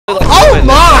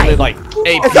like 8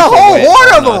 It's a whole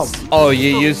horde of them! Oh,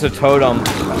 you used a totem.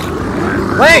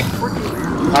 Link!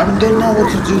 I don't know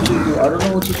what to do to you. I don't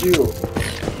know what to do.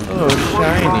 Oh,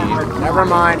 shiny. Never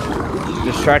mind.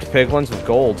 Distract piglins with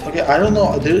gold. Okay, I don't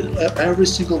know. Every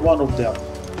single one of them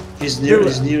is near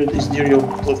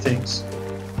your things.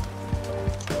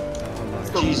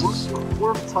 Jesus. The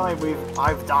fourth time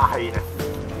I've died.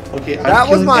 Okay, that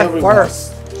was my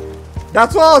first.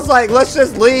 That's why I was like, let's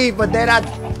just leave. But then I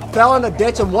fell in the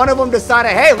ditch, and one of them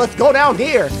decided, hey, let's go down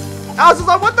here. I was just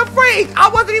like, what the freak? I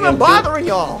wasn't even bothering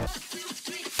y'all.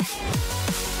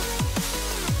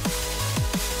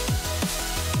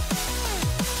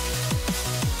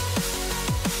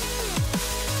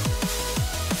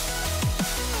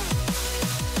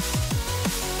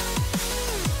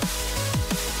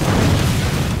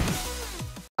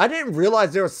 I didn't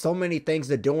realize there were so many things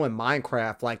to do in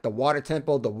Minecraft, like the water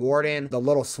temple, the warden, the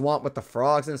little swamp with the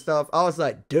frogs and stuff. I was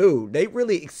like, dude, they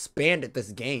really expanded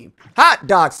this game. Hot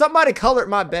dog, somebody colored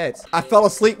my beds. I fell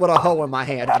asleep with a hoe in my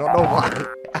hand. I don't know why.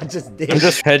 I just did.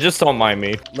 Just don't mind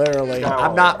me. Literally,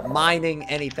 I'm not mining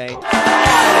anything.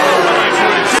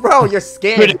 Bro, you're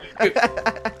scared.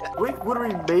 Link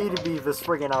literally made me this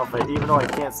friggin' outfit, even though I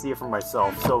can't see it for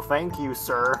myself. So thank you,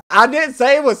 sir. I didn't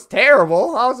say it was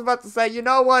terrible. I was about to say, you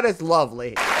know what? It's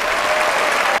lovely.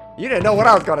 You didn't know what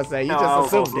I was gonna say. You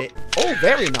just assumed it. Oh,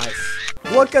 very nice.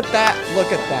 Look at that.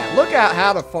 Look at that. Look at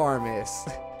how the farm is.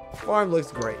 Farm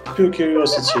looks great. Pure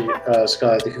curiosity,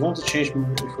 Sky. If you want to change, if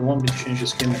you want me to change your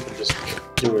skin, you can just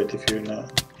do it. If you're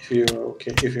not, if you're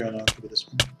okay with this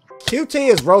one.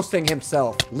 QT is roasting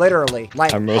himself, literally.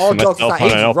 Like, I'm all roasting jokes myself aside, on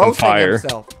he's an open roasting fire.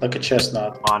 himself. Like a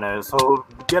chestnut. Honest. So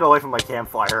get away from my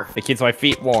campfire. It keeps my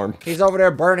feet warm. He's over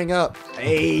there burning up.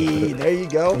 Hey, there you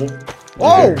go.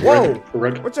 Whoa, whoa.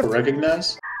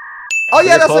 Recognize? Oh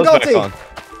yeah, that's a goatee.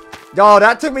 Yo,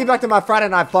 that took me back to my Friday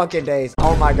Night Funkin' days.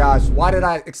 Oh my gosh, why did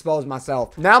I expose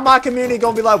myself? Now my community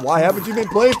gonna be like, why haven't you been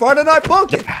playing Friday Night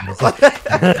Funkin'?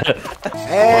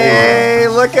 Hey,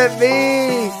 look at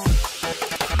me.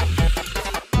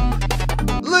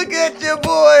 Look at your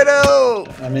boy though.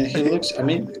 I mean, he looks,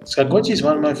 Skagochi is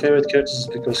one of my favorite characters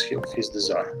because of his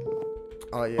design.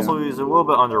 Oh yeah. Also, he's a little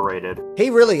bit underrated. He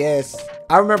really is.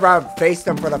 I remember I faced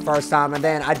him for the first time, and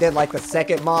then I did like the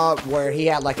second mob where he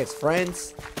had like his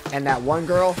friends and that one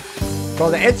girl.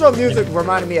 So the intro music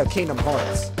reminded me of Kingdom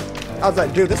Hearts. I was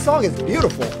like, dude, this song is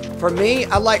beautiful. For me,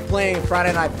 I like playing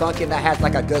Friday Night Funkin' that has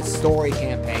like a good story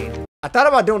campaign. I thought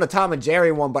about doing a Tom and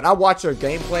Jerry one, but I watched your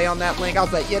gameplay on that link. I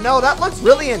was like, you know, that looks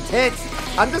really intense.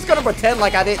 I'm just gonna pretend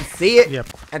like I didn't see it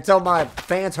until my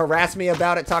fans harass me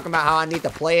about it, talking about how I need to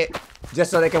play it just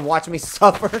so they can watch me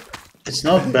suffer. It's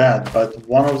not bad, but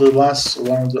one of the last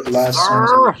songs of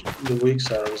the week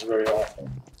was very awful.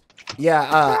 Yeah,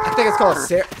 I think it's called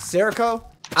Sirico.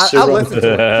 I listened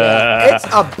to it. Yeah. It's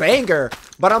a banger,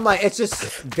 but I'm like, it's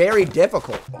just very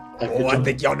difficult. Oh, I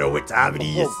think y'all know what time it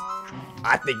is.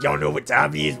 I think y'all know what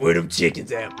time it is. Where them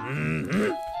chickens at?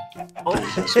 Mm-hmm.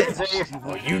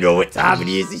 Oh, you know what time it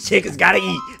is. These chickens gotta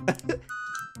eat.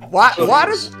 Why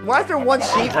is there one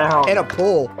sheep in a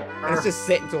pool and it's just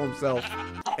sitting to himself?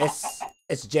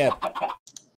 It's Jeb.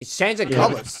 He's changing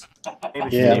colors.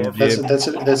 Yeah, that's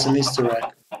an Easter egg.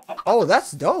 Oh,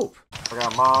 that's dope. I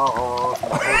got my horse.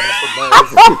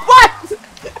 What?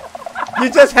 You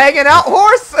just hanging out,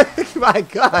 horse? My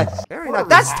gosh. Very nice.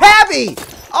 That's Tabby!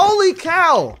 Holy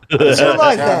cow! I didn't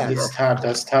realize that.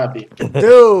 That's Tabby.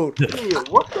 Dude. Hey,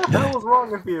 what the hell is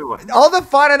wrong with you? All the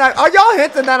Friday Night... Are y'all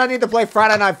hinting that I need to play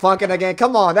Friday Night Funkin' again?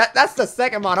 Come on. That's the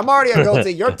second one. I'm already a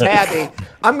goatee. You're Tabby.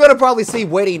 I'm going to probably see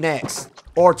Witty next.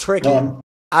 Or Tricky.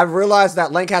 I realized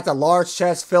that Link has a large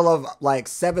chest full of like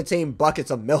 17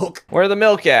 buckets of milk. Where the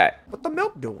milk at? What the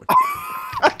milk doing?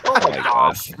 Oh my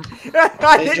gosh.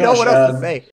 I didn't know what else to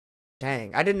say.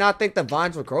 Dang, I did not think the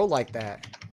vines would grow like that.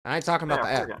 I ain't talking about the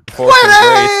app.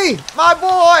 Witty! My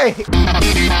boy!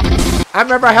 I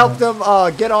remember I helped him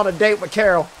get on a date with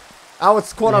Carol. I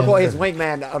was quote unquote his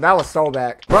wingman. Oh, that was so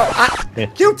bad. Bro,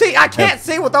 QT, I can't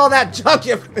see with all that junk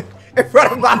in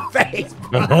front of my face.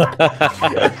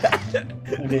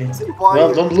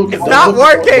 Well, don't look at it's not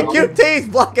working. QT's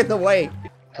blocking the way.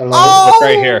 Oh,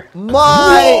 right here.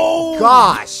 My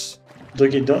gosh.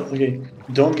 Okay,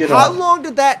 don't get How off. long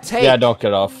did that take? Yeah, don't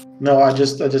get off. No, I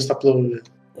just uploaded it.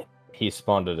 He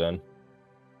spawned it in.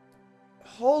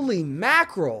 Holy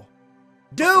mackerel.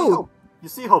 Dude. You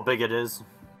see how big it is?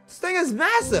 This thing is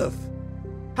massive.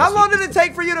 How long did it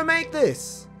take for you to make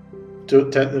this?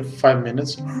 5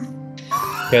 minutes.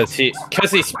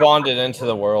 Because he spawned it into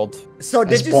the world. So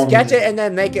did you sketch it and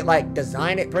then make it like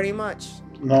design it pretty much?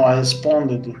 No, I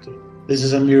spawned it. This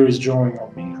is Amiri's drawing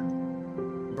of me.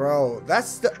 Bro,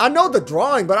 that's I know the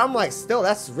drawing, but I'm like, still,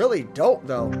 that's really dope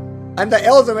though. And the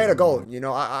L's are made of gold. You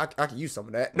know, I could use some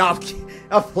of that. No,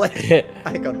 I'm playing.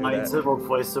 I ain't gonna do I that. need to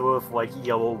replace it with like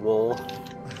yellow wool.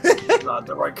 Not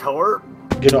the right color.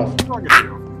 Get off.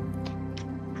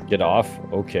 Get off.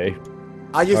 Okay.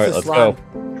 I use All right, the let's slime. go.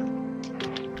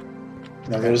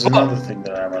 Now there's another thing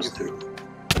that I must do.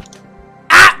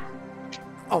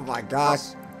 Oh my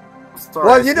gosh. Sorry,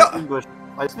 Well, I you speak know- English.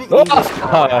 I speak English.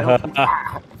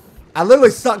 Now. I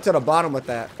literally sunk to the bottom with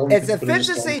that. Oh, Is but it is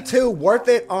efficiency 2 worth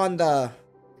it on the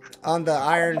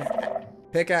iron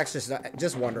pickaxe?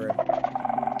 Just wondering.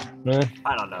 I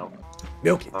don't know.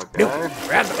 Milk it. Okay. Milk it.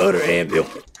 Grab the other end,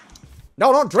 milk it.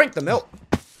 No, don't drink the milk.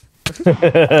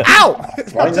 Ow!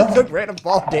 Why I just not? took random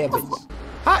fall damage.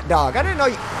 Hot dog. I didn't know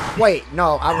you. Wait,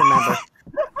 no, I remember.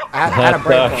 I had a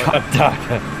brain fart.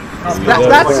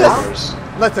 That's just.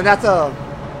 Listen, that's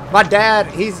my dad,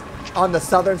 he's on the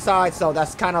southern side, so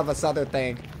that's kind of a southern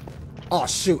thing. Oh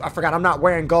shoot, I forgot I'm not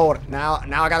wearing gold. Now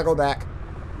I gotta go back.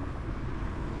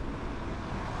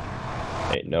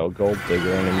 Ain't no gold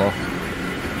digger anymore.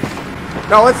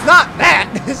 No, it's not that.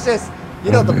 It's just,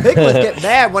 you know, the piglets get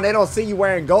mad when they don't see you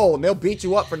wearing gold, and they'll beat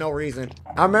you up for no reason.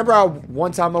 I remember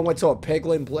one time I went to a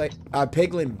piglin,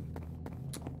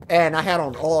 and I had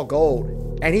on all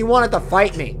gold, and he wanted to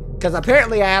fight me. Because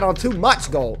apparently I had on too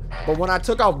much gold. But when I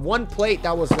took off one plate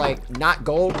that was like not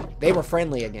gold, they were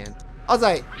friendly again. I was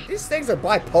like, these things are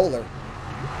bipolar.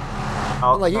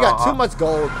 I'm like, you got too much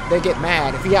gold, they get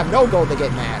mad. If you have no gold, they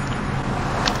get mad.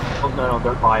 Oh, no,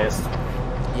 they're biased.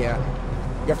 Yeah.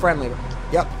 You're friendly.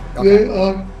 Yep. Okay. They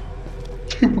are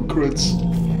hypocrites.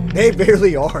 They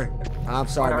barely are. I'm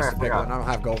sorry, Alright, Mr. Piglin. I don't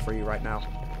have gold for you right now.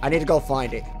 I need to go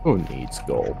find it. Who needs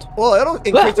gold? Well, it'll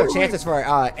increase your chances for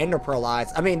ender pearl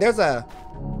eyes. I mean, there's a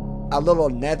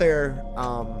little nether,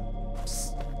 I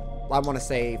want to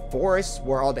say forest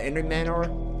where all the endermen are,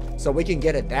 so we can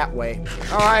get it that way.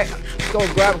 All right, let's go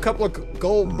grab a couple of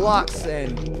gold blocks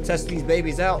and test these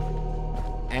babies out,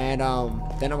 and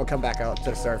then I'm gonna come back up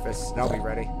to the surface and I'll be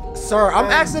ready. Sir,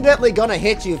 I'm accidentally gonna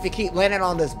hit you if you keep landing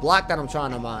on this block that I'm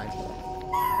trying to mine.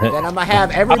 Then I'm gonna have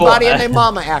everybody and their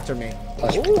mama after me.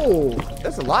 Ooh,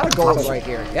 there's a lot of gold right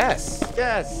here. Yes,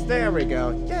 yes, there we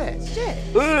go. Yes, yes.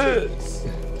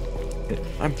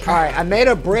 Alright, I made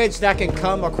a bridge that can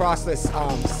come across this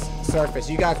surface.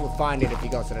 You guys will find it if you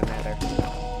go to the nether.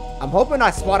 I'm hoping I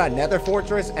spot a nether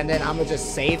fortress and then I'm gonna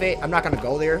just save it. I'm not gonna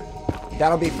go there.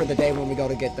 That'll be for the day when we go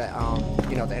to get the,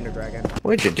 you know, the ender dragon.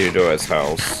 What'd you do to his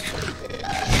house?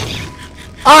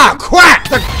 Ah, crap!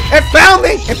 It found me!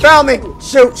 It found me!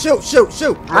 Shoot, shoot, shoot,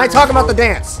 shoot! I ain't talking about the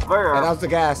dance. Yeah, that was the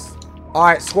gas.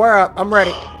 Alright, square up. I'm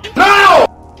ready. No!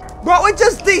 Bro, it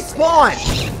just despawned!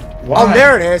 Why? Oh,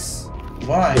 there it is.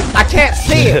 Why? I can't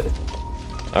see it.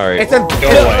 Alright, It's go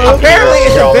away. apparently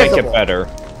it's Here, I'll make invisible. it better.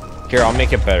 Here, I'll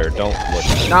make it better. Don't look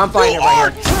at it. No, I'm fighting it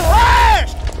right here.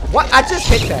 What? I just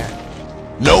hit that.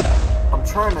 Nope. I'm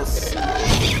trying to see.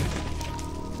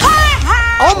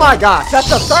 Oh my gosh, that's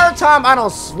the third time I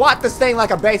don't swat this thing like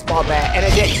a baseball bat and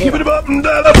it didn't hit him.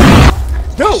 Dude,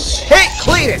 hit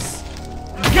Cletus!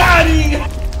 Got him!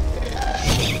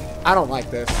 I don't like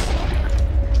this.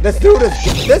 This dude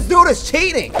is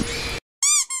cheating!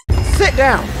 Sit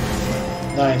down!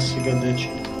 Nice, you got ditch.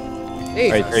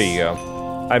 Alright, there you go.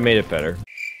 I made it better.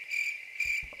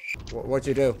 What'd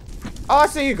you do? Oh, I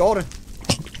see you, Golden.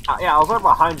 Yeah, I was right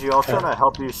behind you. I was trying to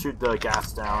help you shoot the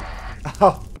gas down.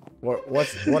 Oh, what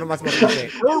am I supposed to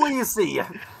think? What do you see?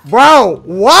 Bro,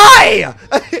 why?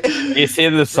 You see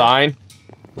the sign?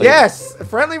 Yes,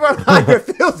 friendly reminder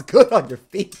feels good on your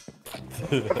feet.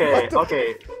 Okay,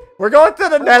 okay. We're going to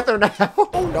the nether now.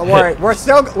 Don't worry, we're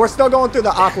still going through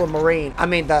the aquamarine. I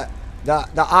mean the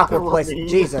aqua place. Aquamarine.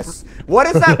 Jesus, what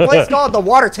is that place called? The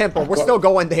water temple. We're still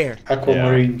going there.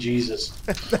 Aquamarine Jesus.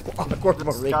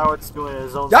 Aquamarine. Skyward's doing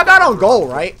his own. Y'all got on gold,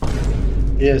 right?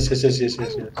 Yes.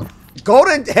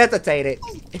 Golden hesitated.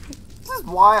 This is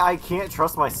why I can't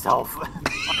trust myself. I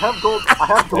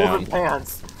have golden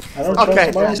pants. I don't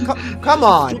Okay, trust mine. come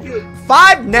on.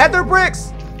 5 nether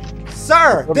bricks?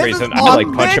 Sir, For some this is reason, I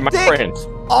like punching my authentic, friends.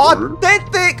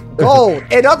 authentic gold.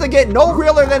 It doesn't get no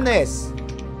realer than this.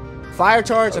 Fire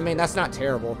charge, I mean, that's not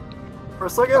terrible. For a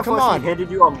second, I come thought on. she handed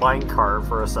you a minecart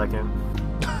for a second.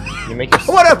 You make a,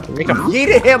 What if you make a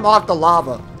yeeted him off the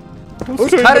lava?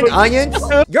 Who's cutting onions?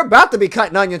 You're about to be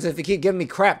cutting onions if you keep giving me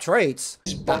crap traits.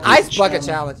 The ice bucket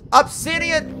challenge.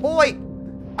 Obsidian, boy.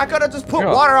 I could have just put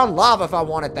water on lava if I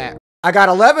wanted that. I got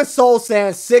 11 soul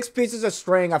sand, 6 pieces of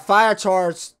string, a fire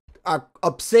charge,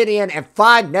 obsidian, and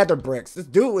 5 nether bricks. This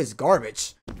dude is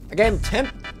garbage. I gave him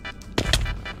 10.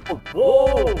 Oh,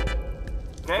 whoa!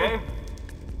 Okay.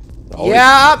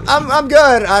 Yeah, I'm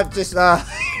good. I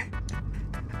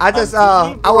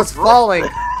was falling.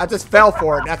 I just fell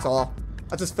for it. That's all.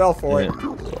 I just fell for it.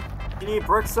 You need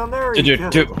bricks on there?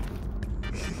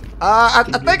 I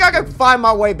think I can find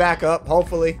my way back up.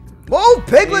 Hopefully. Whoa,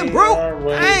 Piglin, bro!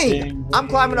 Hey, I'm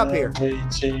climbing up here.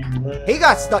 He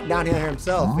got stuck down here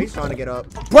himself. He's trying to get up.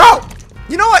 Bro,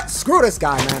 you know what? Screw this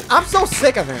guy, man. I'm so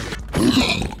sick of him.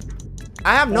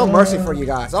 I have no mercy for you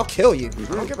guys. I'll kill you.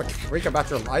 I don't give a freak about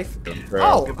your life.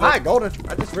 Oh, hi, Golden.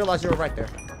 I just realized you were right there.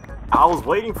 I was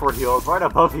waiting for you. I was right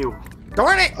above you.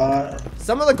 Darn it!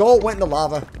 Some of the gold went in the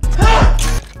lava.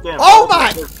 Damn, Oh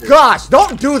my gosh!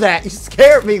 Don't do that! You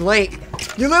scared me, Link.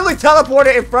 You literally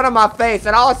teleported in front of my face,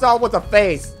 and all I saw was a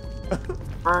face.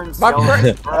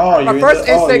 My first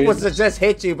instinct was to just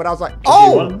hit you, but I was like,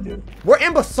 oh, we're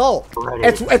in basalt.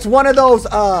 It's one of those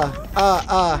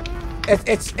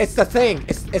it's the thing.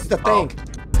 It's the thing.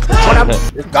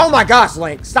 Oh my gosh,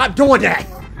 Link! Stop doing that!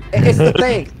 It's the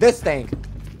thing. This thing.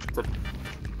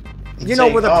 You know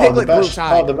where the piglet groups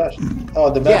hide. Oh, the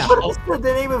best. Yeah. But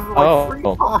the name of like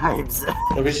 3 times.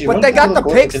 But they got the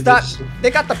pig step. They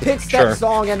got the pig step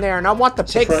song in there, and I want the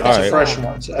pig step. It's a fresh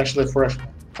one. It's actually a fresh one.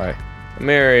 All right,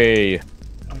 Mary.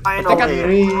 I know. Okay,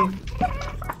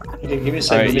 give me a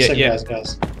second. Give me a second,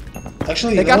 guys.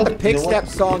 Actually, they got the pig step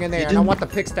song in there, and I want the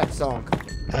pig step song.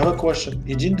 I have a question.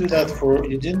 You didn't do that for a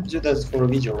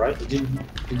video, right? You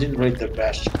didn't rate the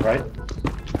bastion, right?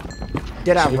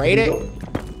 Did I rate it?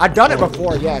 I've done it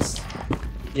before, yes.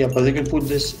 Yeah, but you can put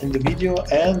this in the video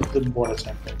and the water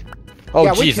sample. Oh,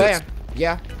 yeah, Jesus. We can.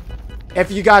 Yeah. If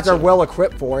you guys are well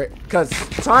equipped for it. Because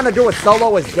trying to do it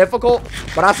solo is difficult,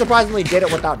 but I surprisingly did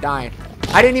it without dying.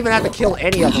 I didn't even have to kill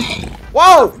any of them.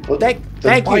 Whoa! Thank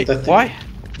you. Why?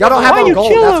 Y'all don't have no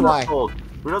gold, that's why. Who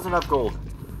doesn't have gold?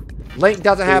 Link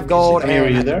doesn't have gold, Amir,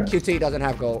 and you there? QT doesn't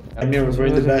have gold. Amir, we're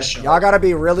in the bastion. Y'all gotta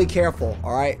be really careful,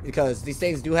 alright? Because these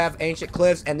things do have ancient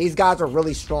cliffs, and these guys are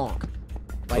really strong.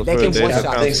 Like, they can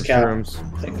one-shot. Thanks, Cap.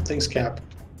 Thanks, Cap.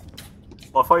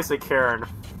 Well, if I say Karen.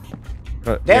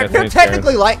 They're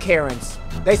technically like Karens.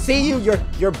 They see you,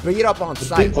 you're beat up on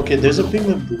sight. Okay, there's a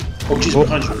penguin booth. Oh, she's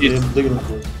behind you. There's a penguin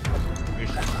booth.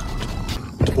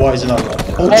 Why is it not right?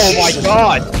 Oh my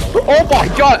god! Oh my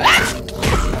god!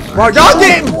 Bro, y'all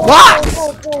getting boxed!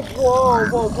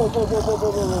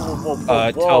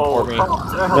 Teleport me.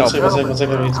 One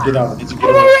second, I need to get out. I need to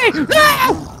get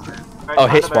out. Oh,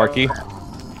 hey, Sparky.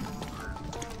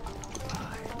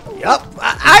 Yup,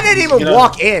 I didn't even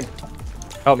walk in.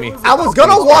 Help me. I was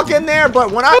gonna walk in there,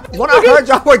 but when I heard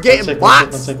y'all were getting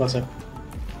boxed. One second.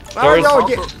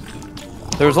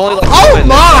 There's only like oh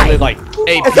my! only like 8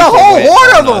 it's a whole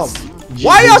horde of them!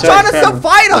 Why y'all trying to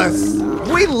fight us?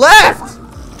 We left!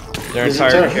 Their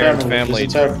entire Karen's family.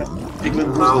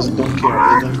 Piglet Bruce don't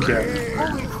care. They don't care.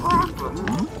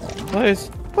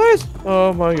 Please.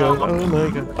 Oh my god.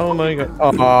 Oh my god.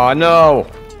 Oh no.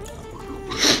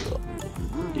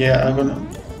 Yeah, I'm gonna.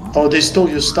 Oh, they stole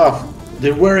your stuff.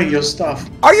 They're wearing your stuff.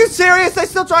 Are you serious? They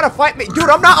still trying to fight me? Dude,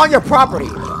 I'm not on your property.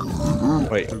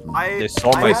 Wait, they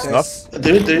stole my stuff?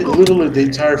 They literally the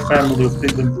entire family of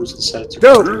Piglet Bruce decided to.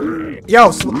 Dude, yo,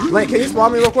 Link, can you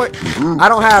spawn me real quick? I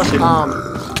don't have,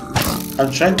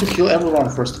 I'm trying to kill everyone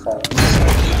first of all.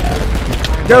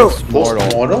 Dude.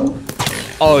 Mortal?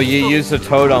 Oh, you used the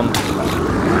totem.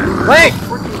 Link!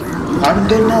 I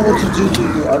don't know what to do to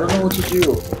you. I don't know what to do.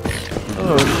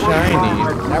 Oh,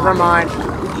 shiny. Never mind.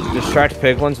 Distract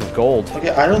piglins with gold. Okay,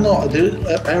 I don't know.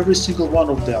 Every single one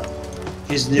of them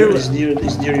is near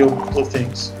your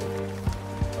things.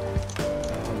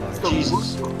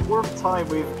 Jesus. The fourth time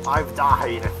I've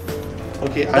died.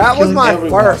 Okay, that was my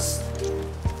first.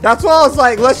 That's why I was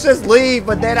like, let's just leave.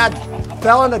 But then I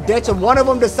fell in a ditch, and one of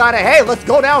them decided, hey, let's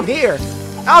go down here.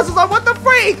 I was just like, what the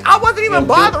freak? I wasn't even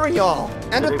bothering y'all.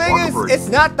 And the thing is, it's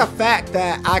not the fact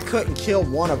that I couldn't kill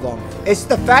one of them. It's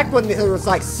the fact when there was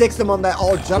like 6 of them that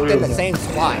all jumped in the same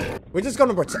spot. We're just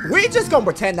gonna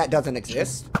pretend that doesn't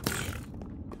exist.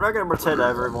 We're not gonna pretend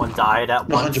everyone died at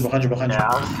once. Behind you.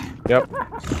 Yeah. Yep.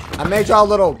 I made y'all a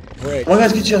little bridge. Oh,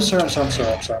 guys, get you. I'm sorry.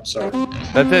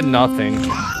 That did nothing.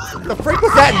 The freak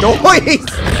was that noise?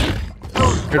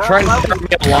 You're trying to keep me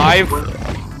alive?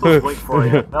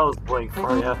 That was Blink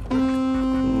for you.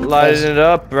 Lighting it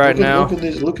up right now.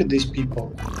 Look at these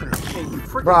people.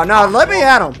 Bro, no, let me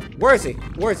at him. Where is he?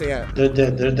 Where is he at? They're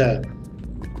dead.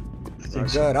 I think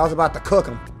so. Good. I was about to cook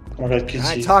him. Oh my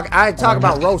god, I ain't talk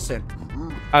about roasting.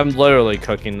 I'm literally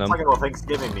cooking them. It's like a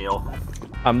Thanksgiving meal.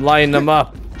 I'm lighting them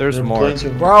up. There's more.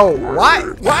 Bro, why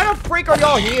the freak are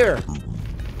y'all here?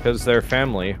 Because they're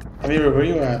family. Amir, where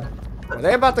you at? Are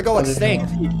they about to go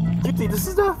extinct? Gypsy, this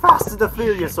is not Fast and the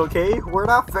Furious, okay? We're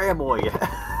not family.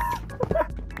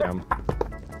 am.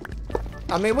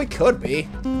 I mean, we could be.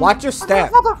 Watch your step.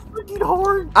 I want the freaking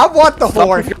horn. I want the Stop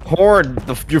horn. with your horn.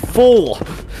 You're full.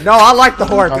 No, I like the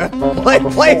horn. Play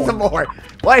horn. some more.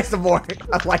 Play some more.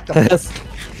 I like the horn.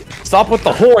 Stop with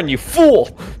the horn, you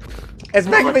fool. It's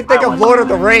making me think of Lord of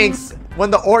the Rings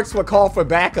when the orcs would call for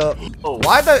backup.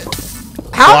 Why the?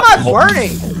 How am I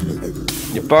burning?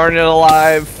 You're burning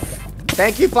alive.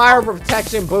 Thank you, fire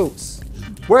protection boots.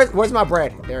 Where's my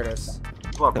bread? There it is.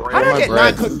 How did I get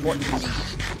bread? 9 cooked pork?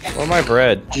 Where's my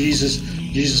bread?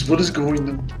 Jesus, what is going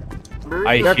on?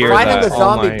 I They're hear fighting that. the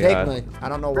zombie Oh my God. pigman. I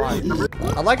don't know why.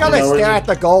 I like how they stare at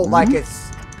the gold like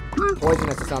it's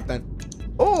poisonous or something.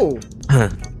 Oh,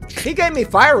 he gave me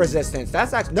fire resistance.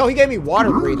 That's actually no. He gave me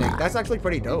water breathing. That's actually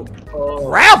pretty dope.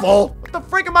 Gravel? What the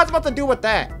freak am I supposed to do with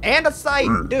that? And a sight,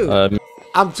 dude.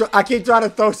 I keep trying to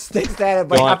throw sticks at it,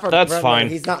 but You know I what? That's remember fine.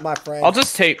 He's not my friend. I'll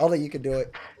just take. Only you can do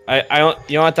it. I don't.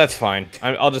 You know what? That's fine.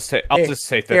 I'll just take. I'll Here, just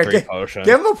take the here, 3 potions.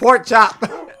 Give him a pork chop.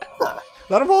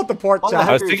 Let him hold the pork What the chop.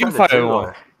 I was heck are you thinking trying to do?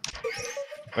 fireball.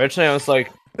 Originally, I was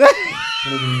like,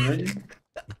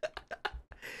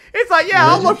 It's like, yeah,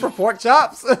 I'll look for pork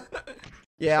chops.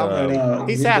 Yeah, I'm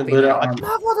ready. He's happy.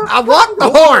 I want the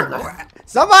horn.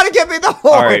 Somebody give me the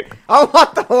horn. All right. I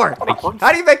want the horn.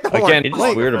 How do you make the horn? Again, he's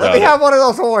just weird Let about me it. have one of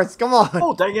those horns. Come on.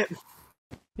 Oh, dang it.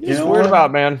 he's weird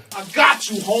about, man.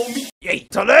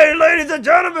 Today, ladies and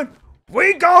gentlemen,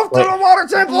 we go to the water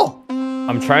temple.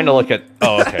 I'm trying to look at.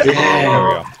 Oh, okay. There we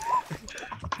go.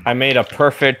 I made a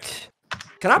perfect.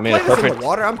 Can I made play a this in perfect- the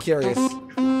water? I'm curious.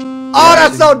 Oh,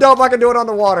 that's so dope. I can do it on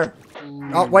the water.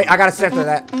 Oh, wait. I got to center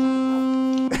that.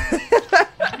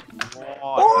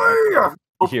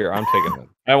 Here, I'm taking it.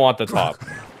 I want the top.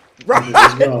 Right.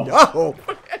 Let's go. Oh.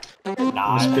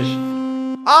 Let's fish.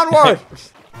 Onward!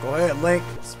 Go ahead, Link.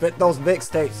 Spit those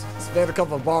mixtapes. Spit a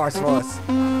couple bars for us.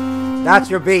 That's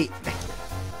your beat.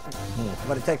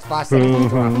 But it takes 5 seconds to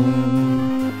drop.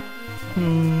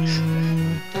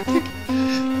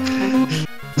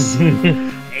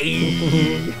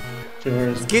 Hey.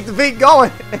 Yours. Keep the beat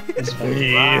going. It's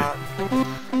fine.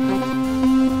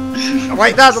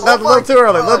 Wait, that's a little too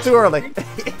early. A little too early.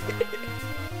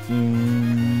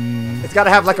 It's got to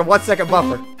have like a 1 second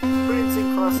buffer.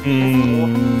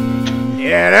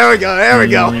 Yeah, there we go. There we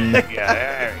go.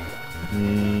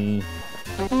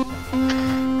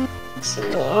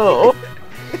 Oh.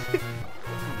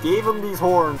 Gave him these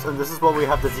horns, and this is what we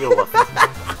have to deal with.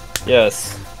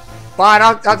 Yes. Fine,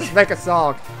 I'll just make a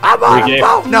song. I'm on a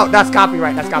boat. No, that's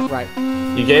copyright. That's copyright.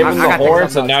 You gave him I the gotta think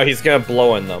horns, about and now he's gonna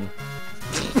blow in them.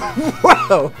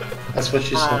 Whoa. That's what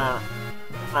she said. No.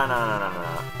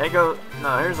 Hey, go.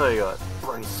 No, here's how you go.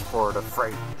 Brace for the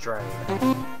freight train.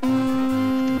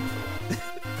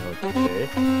 Okay.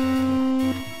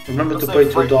 Remember to pay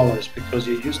 $2 because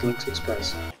you used Link's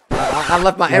Express. I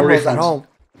left my No emeralds at refunds. home.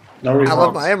 No I left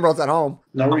refunds. my emeralds at home.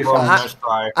 No Well, refunds. nice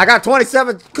try. I got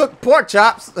 27 cooked pork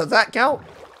chops. Does that count?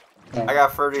 I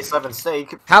got 37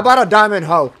 steak. How about a diamond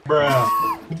hoe? Bruh.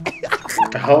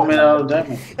 How many out of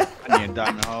diamond? I need a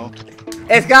diamond hoe.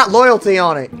 It's got loyalty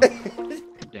on it. Damn,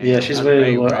 Yeah, she's that's very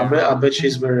way loyal. I rare. bet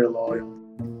she's very loyal.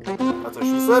 That's what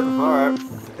she said. Alright.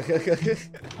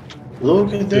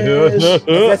 Look at this.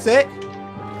 That's it?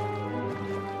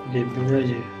 Get me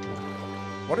ready.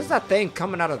 What is that thing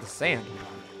coming out of the sand?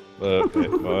 What?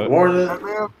 Warden,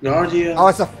 Guardian. Oh,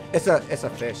 it's a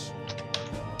fish.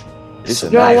 It's a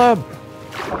Yo, knife. Lab.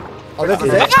 Oh, this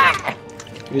is it?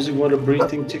 Using water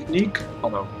breathing technique. Oh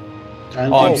no.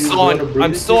 And Oh, you I'm use still water on. breathing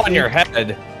I'm still on your technique.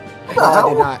 head. No, I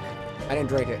did not. I didn't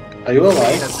drink it. Are you alive?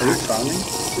 Are you drowning?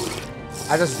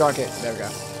 I just dunk it. There we go.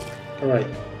 Alright.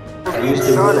 I used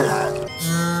the Shot water. it.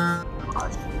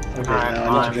 Okay, Alright, now I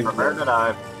fine. need to drink Prepare to water.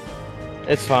 die.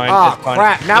 It's fine. Oh, it's fine.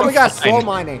 crap. Now we got It's slow fine.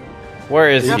 mining. Where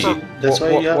is Yeah, he? but that's why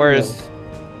you have Where's?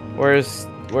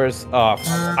 Oh,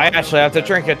 I actually have to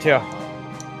drink it too.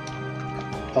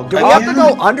 Oh, Do we have to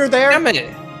go under there? Damn it!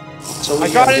 So I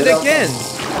got it get up- again.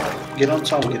 Get on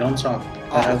top, get on top.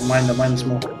 Oh, I have mine, the mine is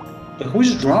more. But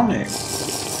who's drowning?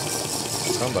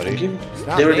 Somebody. It's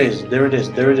not There it me. is, there it is,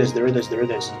 there it is, there it is, there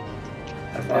it is.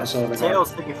 I saw the guy. Tail's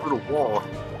sticking through the wall.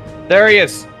 There he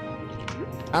is.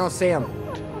 I don't see him.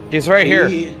 He's right here.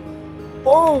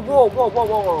 Oh, whoa.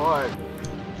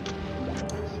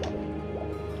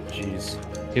 Jeez.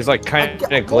 He's like kind of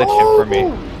glitching for me.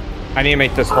 I need to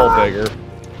make this hole bigger.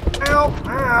 Ow.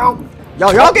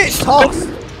 Yo, y'all get tossed.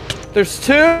 There's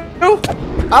 2. Oh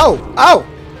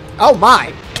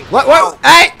my. What?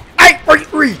 Hey!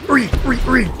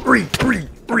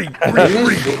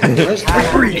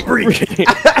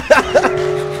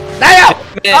 Damn!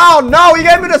 Oh no, he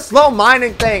gave me the slow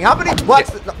mining thing. How many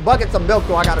buckets of milk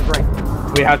do I gotta drink?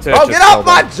 We have to. Oh, just get off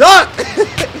my kill them.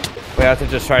 junk! We have to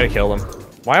just try to kill them.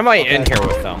 Why am I in here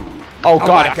with them? Oh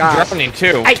god, my gosh. I'm drowning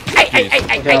too. Okay,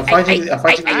 I'm fighting the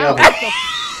other.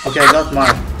 Okay, I got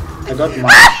mine. I got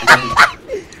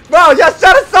mine. Bro, y'all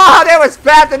should have saw how they were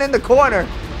spazzing in the corner.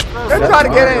 They're trying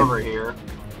to get in. Over here.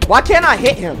 Why can't I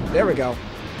hit him? There we go.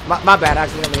 My bad, I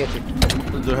accidentally hit you.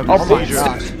 Oh my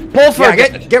gosh. Pull for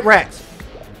yeah, get wrecked.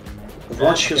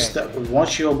 Watch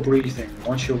your breathing.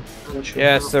 Watch your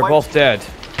Yes, they're both dead.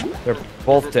 They're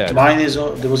both dead. Mine is.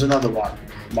 There was another one.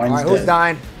 Mine's Alright, who's dead.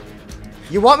 dying?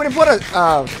 You want me to put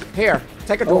a here?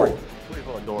 Take a door.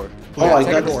 Oh, I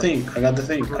got the thing. I got the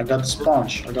thing. I got the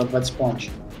sponge. I got that sponge.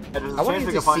 I want to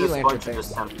use the sea lantern thing.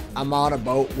 I'm on a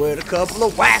boat with a couple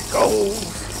of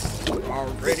wackos.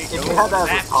 Already If you had that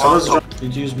as a So let's top, try.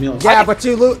 Did you use milk? Yeah, but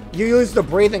you use the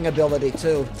breathing ability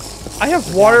too. I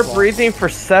have water breathing for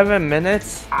 7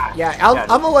 minutes. Yeah, I'm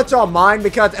gonna let y'all mind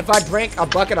because if I drink a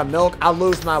bucket of milk, I'll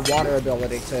lose my water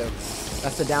ability too.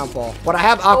 That's the downfall. But I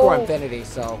have Aqua Infinity,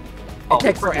 so it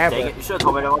takes forever. Dang it, you should have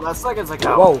told me that seconds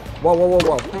ago. Whoa.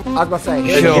 I was gonna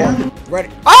say, Chill. ready?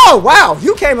 Oh wow,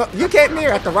 you came here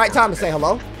at the right time to say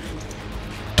hello.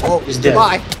 Oh, He's dead.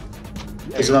 goodbye.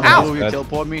 There's another Ow. one. You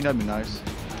teleport me? That'd be nice.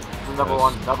 Number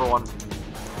one.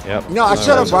 Yep. No, I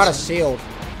should have brought a shield.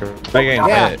 Begging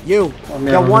Yeah, hit. you.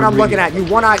 The one I'm looking at. You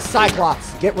one-eyed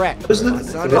Cyclops. Get wrecked. Who's the- My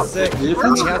son the- is sick. the He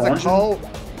defense has a sponge? cold.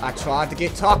 I tried to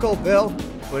get Taco Bell,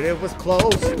 but it was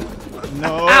closed.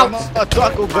 No, Ouch. not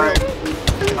Taco Bell.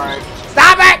 Alright.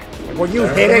 Stop it! Were you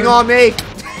hitting on me?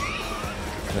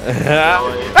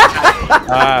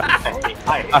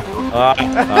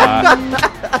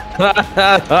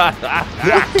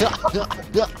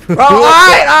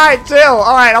 Alright, chill.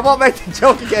 Alright, I won't make the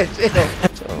joke again.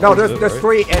 Chill. No, there's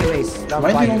 3 enemies. Am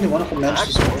I the only one who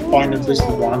managed to find at least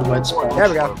one red sponge? There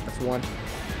we go. That's one.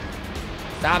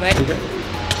 Stop it.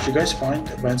 Did you guys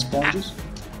find red sponges?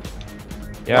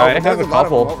 Yeah, I There's have a lot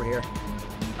of them couple. over here.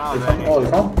 You found? Oh, you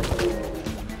found?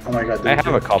 Oh my god. I have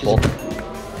a couple.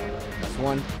 That's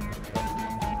one.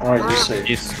 Alright, you're safe.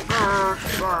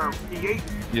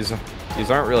 These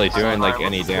aren't really doing like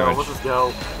any damage. Let's just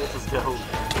go.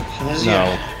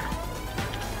 No.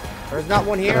 There's not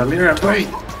one here. I'm here. Wait.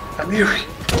 I'm here.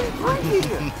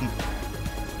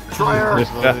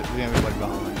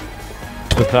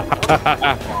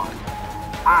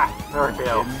 There we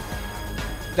go.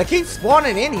 They keep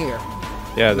spawning in here.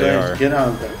 Yeah, they are. Get out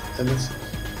of there. And it's,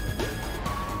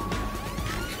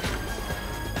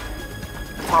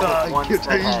 One's get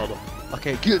the head.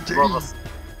 Okay, get to Above us.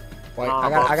 Wait, I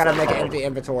gotta make an empty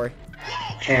inventory.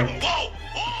 Ham. Oh,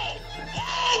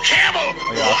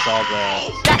 yeah, I saw that.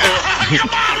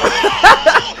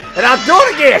 And I'll do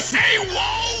it again.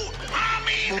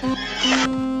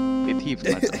 Get teeth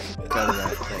in my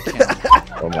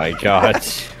Oh my god. I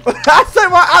said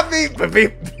what I mean.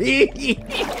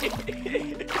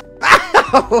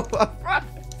 Ow.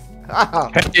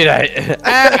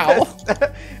 Ow.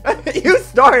 You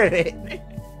started it.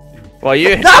 Well, you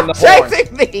hit Stop the horn.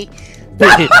 chasing me.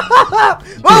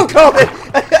 Move, Colin.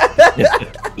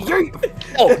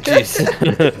 Oh, jeez.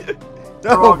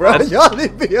 No, bro, y'all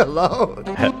leave me alone.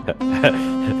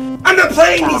 I'm not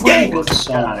playing these games. Good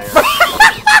song.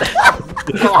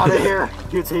 Get out of here.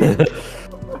 You team.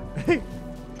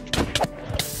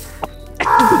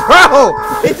 Bro,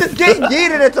 it's just getting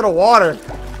yeeted into the water.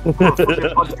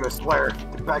 I swear.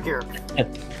 Get back here.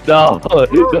 No.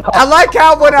 I like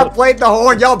how when I played the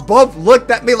horn, y'all both looked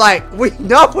at me like, we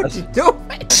know what you're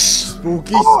doing.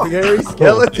 Spooky, scary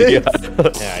skeletons.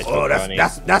 Yeah, Oh,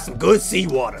 that's some good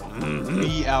seawater.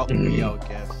 Me out,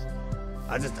 guess.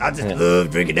 I just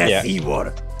love drinking that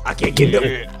seawater. I can't get enough.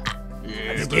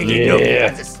 I just can't get enough.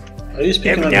 I just Are you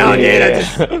speaking every like now and then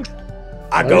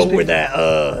I Are you go speaking- where that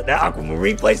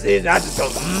aquamarine place is. And I just go.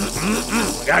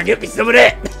 Gotta get me some of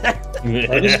that.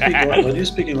 Why are you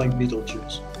speaking like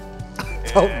Beetlejuice?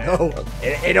 Don't know.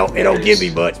 It don't give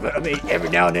me much, but I mean every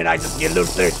now and then I just get a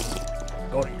little thirsty.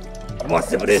 Go on, you want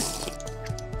some of this?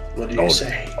 What do Golden. you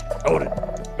say? Golden.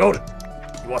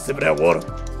 You want some of that water?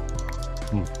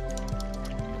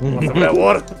 You want some of that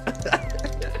water?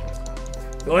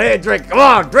 Go ahead, drink. Come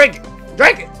on, drink it.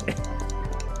 Drink it.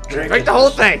 Drink the whole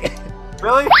thing.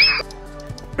 Really? Do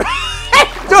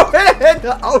it in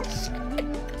the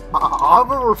ocean. I'm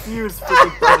gonna refuse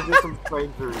freaking trying to do some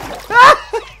strangers.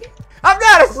 I'm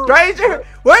not a stranger.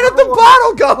 Where did the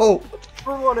bottle go?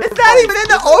 It's not even in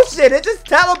the ocean. It just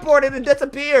teleported and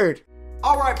disappeared.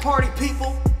 Alright, party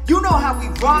people, you know how we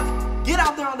rock. Get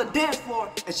out there on the dance floor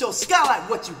and show Skylight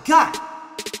what you got.